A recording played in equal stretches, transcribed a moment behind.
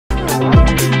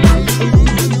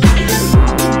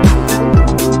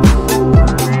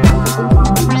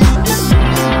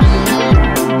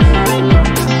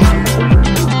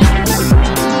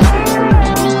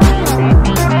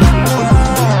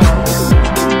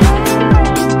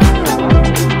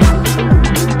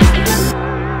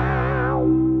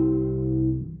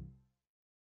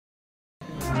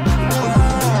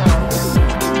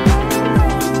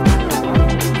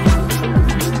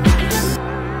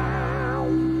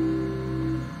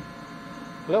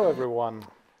Hello everyone!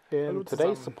 In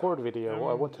today's support video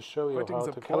I want to show you how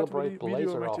to calibrate the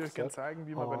laser offset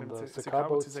on the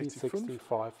Secabo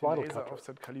C65 vinyl cutter.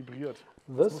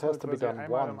 This has to be done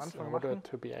once in order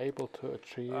to be able to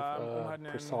achieve a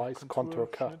precise contour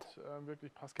cut.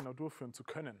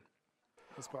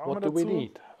 What do we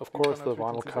need? Of course the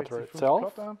vinyl cutter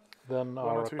itself, then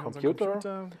our computer,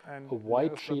 a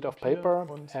white sheet of paper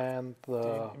and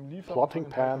the plotting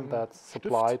pan that's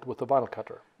supplied with the vinyl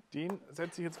cutter.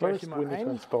 First we need to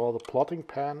install the plotting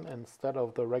pan instead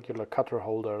of the regular cutter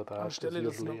holder that is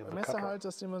usually in the cutter.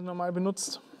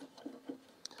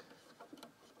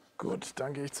 Gut,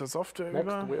 dann gehe ich zur Software Next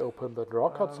über. we open the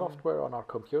drawcut software on our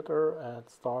computer and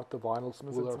start the vinyl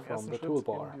spooler from the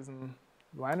toolbar. Diesen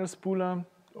Vinyl Spooler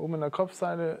oben in der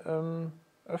Kopfseite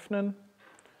öffnen.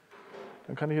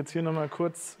 Dann kann ich jetzt hier nochmal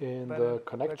kurz in the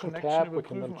connection tab we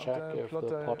can then check if the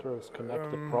plotter is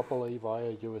connected properly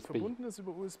via USB.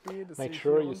 Make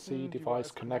sure you see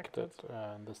device connected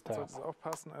in this tab.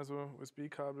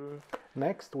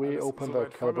 Next we open the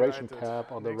calibration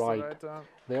tab on the right.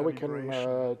 There we can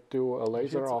do a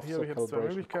laser offset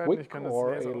calibration quick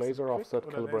or a laser offset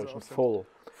calibration full.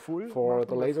 For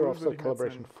the laser offset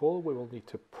calibration full, we will need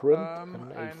to print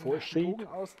an A4 sheet,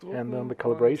 and then the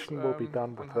calibration will be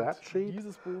done with that sheet.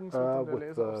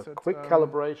 With the quick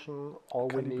calibration, all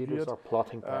we need is our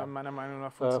plotting pan.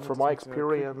 From my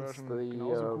experience,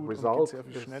 the result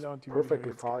is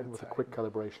perfectly fine with a quick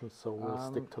calibration, so we'll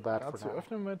stick to that for now.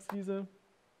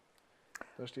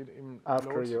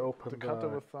 After you open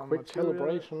the quick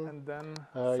calibration,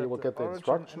 you will get the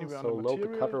instructions, so load the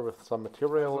cutter with some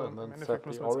material and then set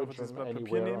the origin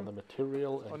anywhere on the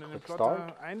material and click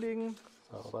start.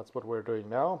 So that's what we're doing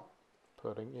now,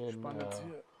 putting in a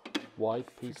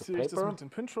white piece of paper,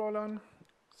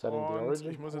 setting the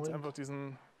origin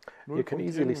point. You can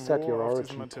easily set your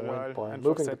origin point by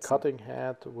moving the cutting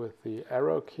head with the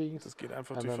arrow keys and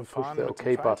then push the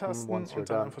OK button once you're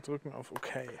done.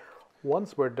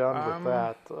 Once we're done with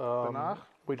that,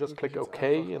 we just click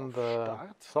OK in the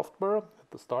software, hit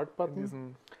the start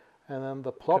button, and then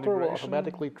the plotter will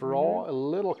automatically draw a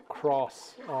little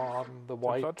cross on the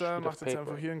white sheet of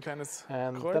paper.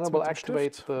 And then it will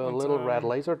activate the little red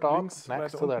laser dot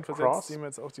next to that cross.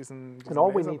 And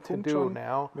all we need to do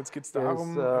now is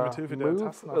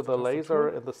move the laser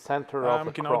in the center of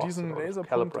the cross in order to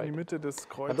calibrate.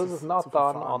 And this is not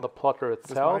done on the plotter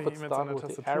itself, it's done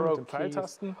with the arrow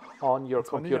keys on your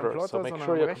computer. So make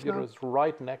sure your computer is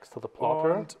right next to the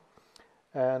plotter.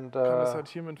 And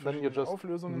then you just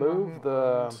move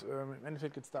the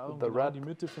red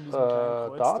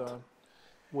dot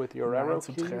with your arrow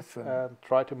keys and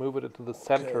try to move it into the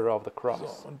center of the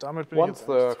cross. Once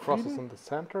the cross is in the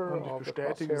center of the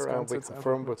crosshair and we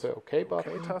confirm with the OK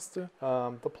button,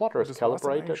 the plotter is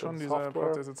calibrated in the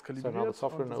software, so now the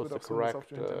software knows the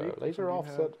correct laser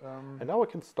offset, and now we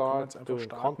can start doing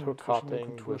contour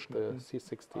cutting with the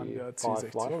C65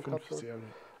 vinyl cutter.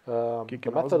 The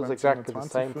method is exactly the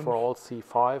same for all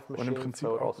C5 machines,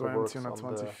 so it also works on the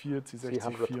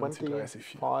C120,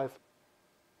 5.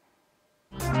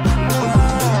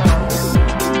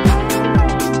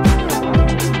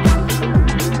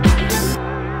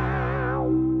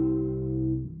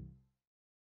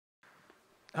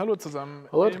 Hallo zusammen.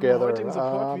 Hello Im together. heutigen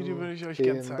Support-Video würde ich euch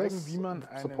gerne zeigen, wie man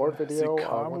support video,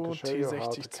 Secabo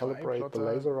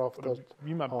T62 oder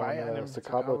wie man bei einem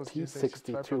Secabo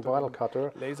T62 vinyl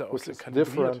cutter, which is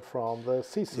different from the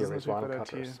C-series vinyl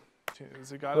cutters.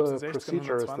 The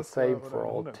procedure is the same for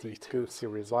all T2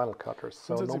 series vinyl cutters,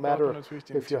 so no matter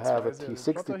if you have a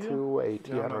T62, a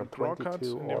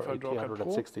T122 or a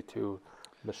T162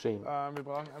 machine.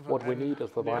 What we need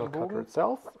is the vinyl cutter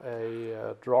itself,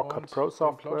 a drawcut pro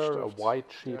software, a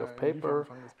white sheet of paper,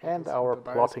 and our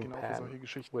plotting pan,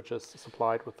 which is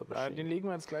supplied with the machine.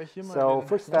 So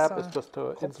first step is just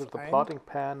to insert the plotting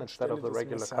pan instead of the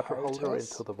regular cutter holder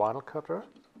into the vinyl cutter.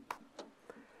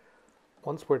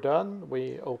 Once we're done,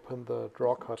 we open the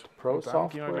drawcut pro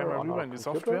software on our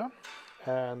computer,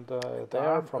 and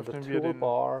there from the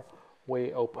toolbar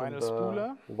we open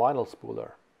the vinyl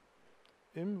spooler.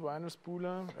 Im Vinyl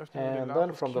Spooler and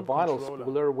then from the vinyl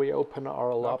spooler we open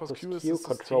our Lapis Q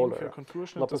controller.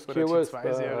 Lapis Q is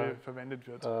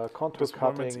the contour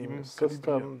cutting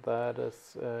system that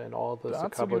is in all the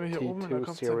Secabo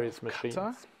T2 series machines.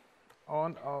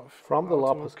 From the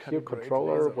Lapis Q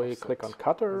controller, we click on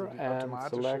Cutter and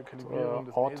select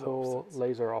Auto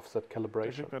Laser Offset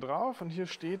Calibration.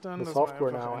 The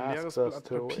software now asks us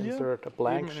to insert a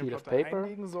blank sheet of paper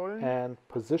and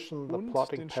position the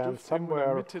plotting pen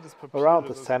somewhere around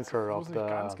the center of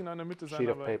the sheet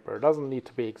of paper. It doesn't need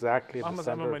to be exactly in the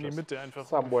center, just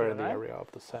somewhere in the area of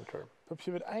the center. So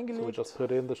we just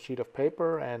put in the sheet of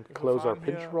paper and close our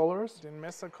pinch rollers,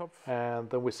 and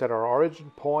then we set our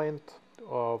origin point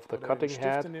of the cutting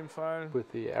head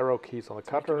with the arrow keys on the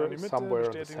cutter somewhere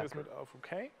in the center.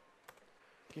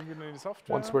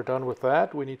 Once we're done with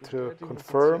that, we need to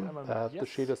confirm that the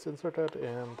sheet is inserted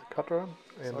in the cutter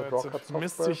in the DrawCut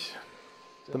software.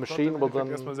 The machine will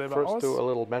then first do a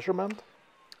little measurement,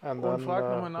 and then we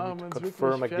need to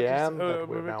confirm again that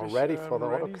we're now ready for the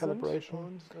auto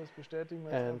calibration.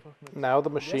 And now the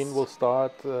machine will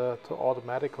start to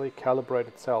automatically calibrate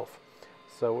itself.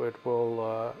 So it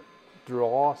will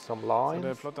draw some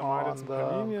lines on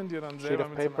the sheet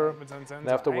of paper, and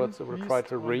afterwards it will try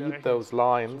to read those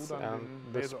lines and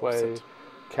this way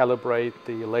calibrate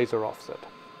the laser offset.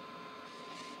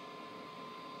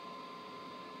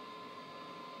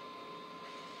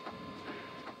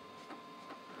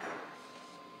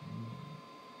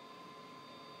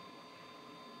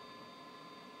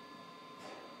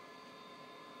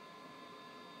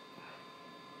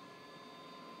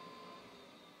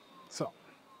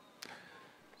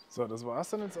 So, das war's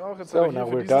dann jetzt auch. Jetzt so now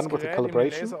we're done with the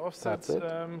calibration. That's it.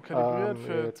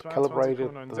 It's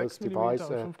calibrated this device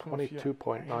at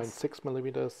 22.96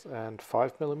 millimeters and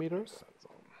 5 millimeters.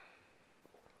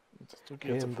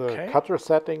 In the cutter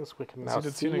settings, we can now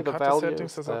see the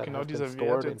values that have been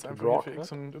stored into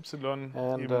DrawCut.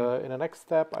 And in the next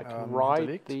step, I can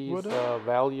write these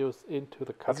values into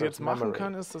the cutter's memory.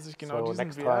 So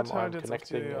next time I'm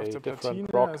connecting a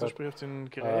different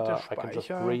DrawCut, I can just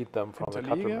read them from the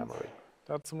cutter memory.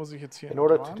 In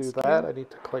order to do that, I need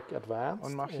to click Advanced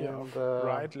in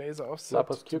the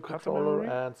Lapis Q controller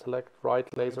and select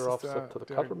Write Laser Offset to the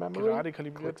cutter memory.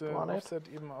 Click on it,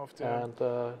 and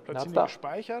now it's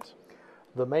done.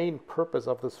 The main purpose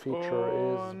of this feature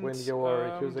is when you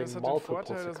are using multiple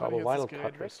Secabo vinyl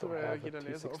cutters, so I have a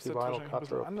T60 vinyl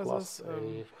cutter plus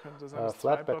a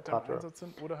flatbed cutter.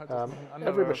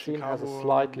 Every machine has a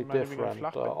slightly different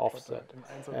offset,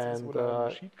 and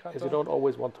as you don't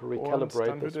always want to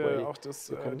recalibrate this way,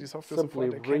 you can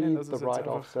simply read the right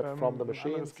offset from the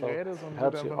machine, so it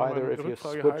helps you either if you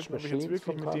switch machines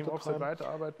from time to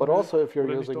time, but also if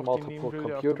you're using multiple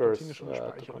computers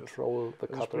to control the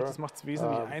cutter.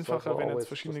 Einfacher, wenn jetzt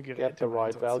verschiedene Geräte get the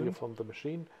right value from the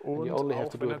machine, and you only have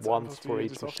to do it once for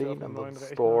each machine and then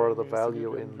store the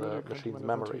value in the machine's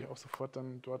memory.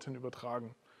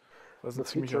 The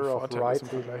feature of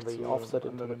writing the offset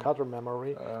into the cutter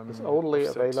memory is only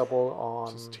available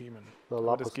on the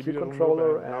Lapis Q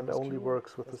controller and only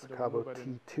works with the Secabo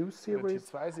T2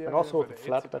 series, and also with the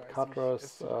flatbed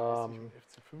cutters,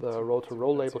 the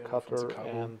roll-to-roll label cutter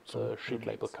and the sheet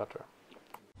label cutter.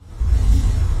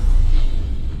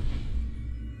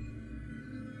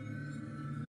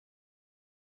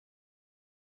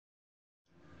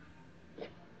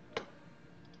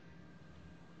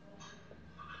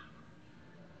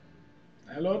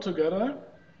 Hello together.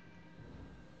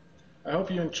 I hope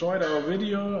you enjoyed our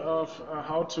video of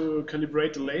how to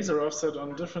calibrate the laser offset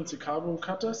on different Secabo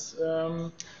cutters.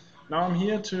 Now I'm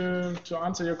here to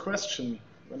answer your question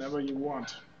whenever you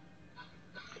want.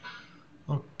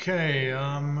 Okay,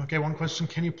 okay, one question.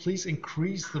 Can you please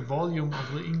increase the volume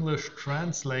of the English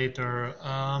translator?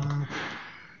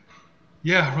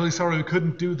 Yeah, really sorry we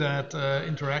couldn't do that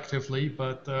interactively,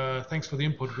 but thanks for the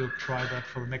input. We'll try that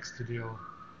for the next video.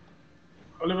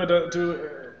 Oliver,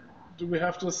 do we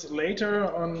have this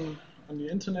later on the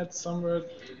internet somewhere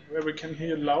where we can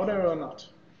hear louder or not?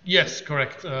 Yes,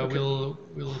 correct. Okay. We'll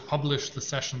publish the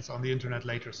sessions on the internet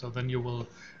later, so then you will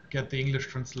get the English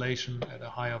translation at a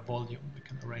higher volume. We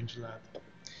can arrange that.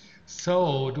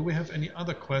 So, do we have any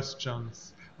other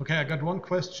questions? Okay, I got one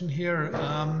question here.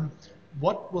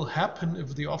 What will happen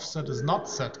if the offset is not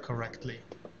set correctly?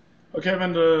 Okay,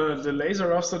 when the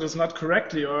laser offset is not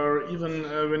correctly, or even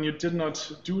when you did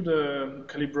not do the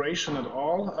calibration at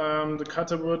all, the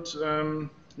cutter would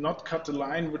not cut the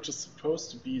line which is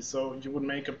supposed to be. So you would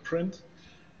make a print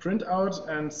out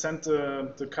and send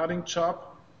the cutting job,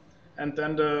 and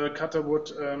then the cutter would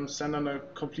send on a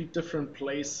complete different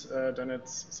place than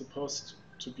it's supposed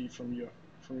to be from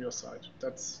from your side.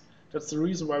 That's the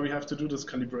reason why we have to do this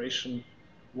calibration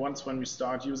once when we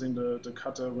start using the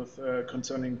cutter with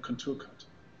concerning contour cut.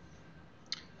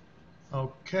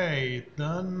 Okay,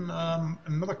 then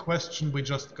another question we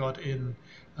just got in.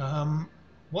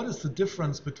 What is the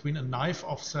difference between a knife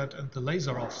offset and the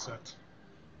laser offset?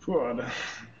 Sure.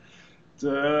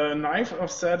 The knife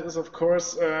offset is, of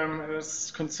course,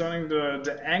 is concerning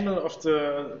the angle of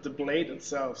the blade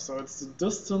itself. So it's the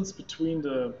distance between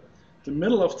the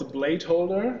middle of the blade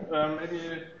holder.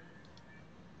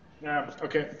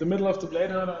 The middle of the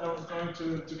blade holder. I'm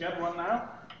going to get one now.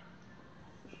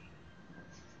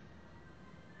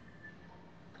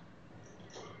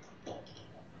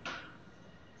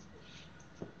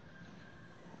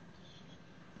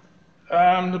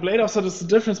 The blade offset is the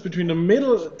difference between the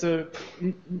middle,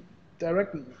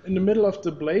 direct in the middle of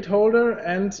the blade holder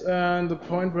and the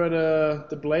point where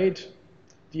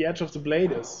the edge of the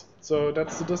blade is. So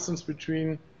that's the distance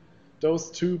between those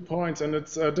 2 points, and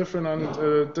it's different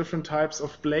on different types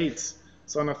of blades.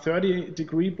 So on a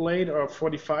 30-degree blade or a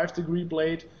 45-degree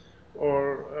blade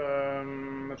or a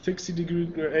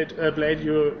 60-degree blade,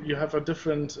 you have a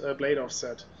different blade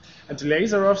offset. And the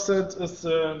laser offset is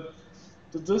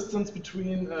the distance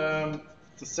between the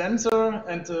sensor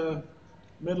and the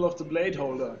middle of the blade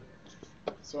holder.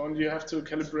 So you have to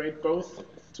calibrate both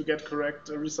to get correct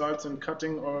results in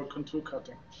cutting or contour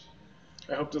cutting.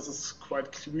 I hope this is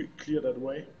quite clear that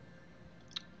way.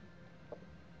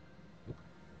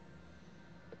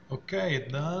 Okay,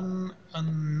 then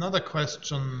another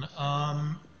question.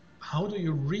 How do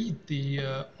you read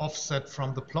the offset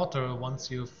from the plotter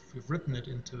once you've written it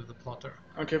into the plotter?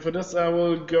 Okay, for this I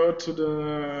will go to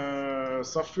the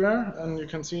software, and you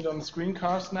can see it on the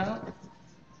screencast now.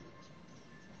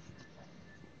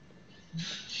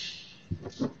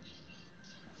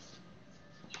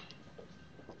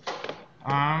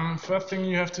 First thing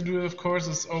you have to do, of course,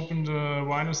 is open the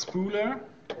vinyl spooler.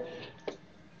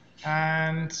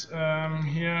 And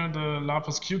here the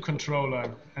Lapis Q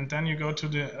controller, and then you go to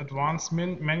the advanced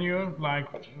menu, like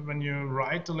when you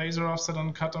write the laser offset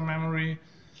on cutter memory.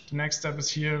 The next step is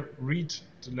here, read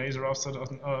the laser offset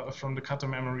from the cutter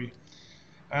memory.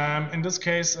 In this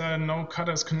case, no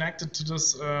cutter is connected to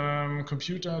this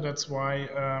computer. That's why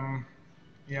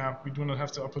we do not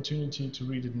have the opportunity to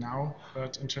read it now,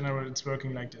 but in general it's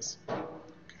working like this.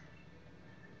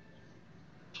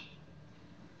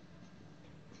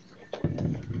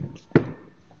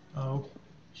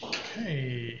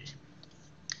 Okay.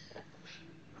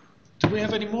 Do we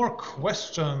have any more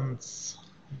questions?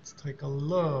 Let's take a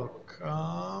look.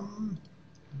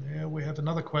 There we have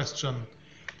another question.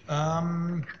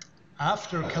 After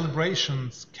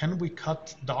calibrations, can we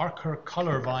cut darker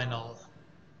color vinyl?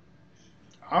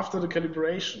 After the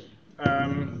calibration,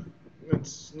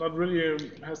 it's not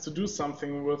really has to do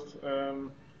something with the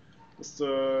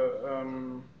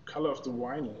color of the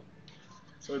vinyl.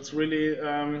 So it's really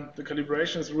the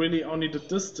calibration is really only the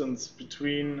distance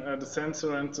between the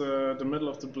sensor and the middle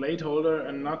of the blade holder,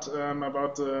 and not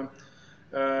about the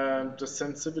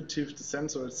sensitivity of the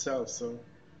sensor itself. So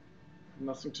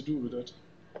nothing to do with it.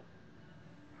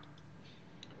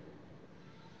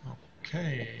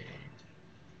 Okay.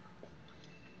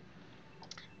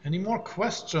 Any more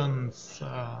questions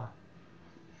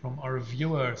from our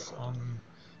viewers on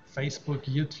Facebook,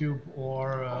 YouTube,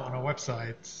 or on our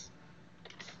website?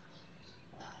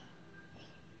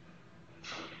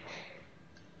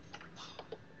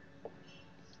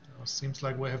 Seems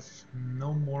like we have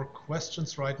no more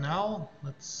questions right now.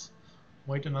 Let's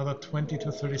wait another 20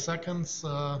 to 30 seconds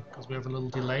because we have a little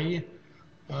delay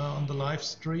on the live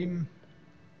stream.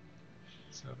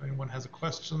 So if anyone has a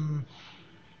question,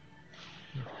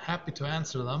 we're happy to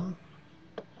answer them.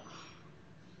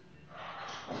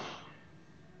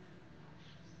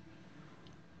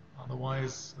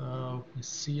 Otherwise, we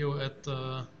see you at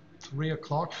 3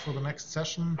 o'clock for the next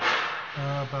session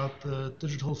about the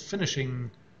digital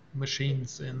finishing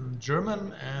machines in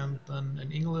German, and then in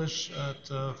English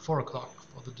at 4 o'clock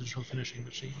for the digital finishing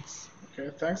machines. Okay,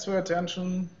 thanks for your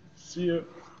attention. See you.